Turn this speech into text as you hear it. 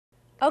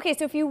Okay,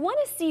 so if you want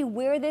to see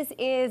where this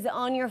is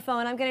on your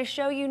phone, I'm going to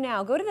show you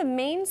now. Go to the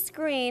main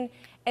screen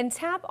and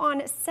tap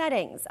on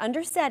Settings.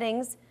 Under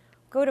Settings,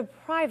 go to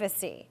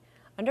Privacy.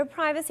 Under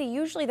Privacy,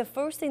 usually the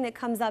first thing that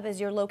comes up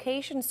is your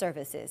location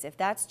services. If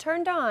that's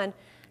turned on,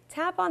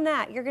 tap on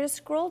that. You're going to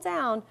scroll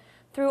down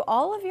through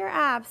all of your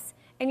apps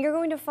and you're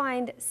going to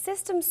find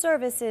System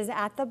Services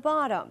at the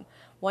bottom.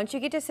 Once you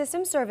get to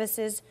System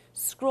Services,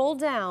 scroll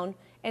down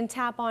and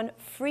tap on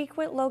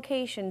Frequent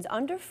Locations.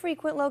 Under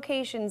Frequent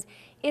Locations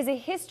is a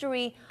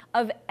history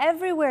of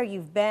everywhere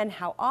you've been,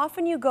 how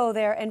often you go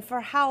there, and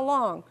for how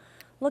long.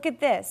 Look at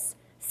this.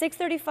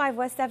 635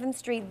 West 7th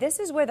Street. This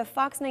is where the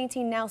Fox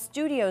 19 Now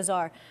studios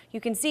are.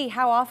 You can see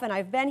how often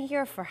I've been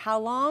here, for how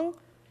long.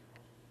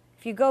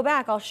 If you go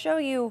back, I'll show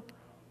you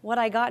what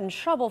I got in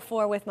trouble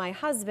for with my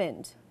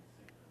husband.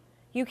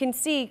 You can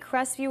see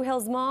Crestview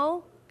Hills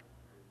Mall.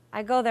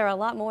 I go there a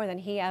lot more than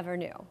he ever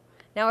knew.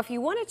 Now, if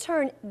you want to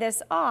turn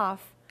this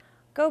off,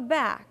 go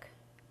back.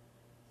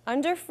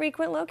 Under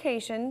Frequent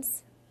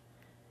Locations,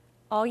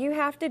 all you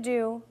have to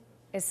do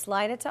is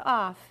slide it to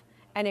off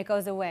and it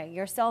goes away.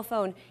 Your cell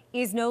phone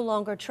is no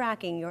longer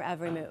tracking your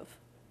every move.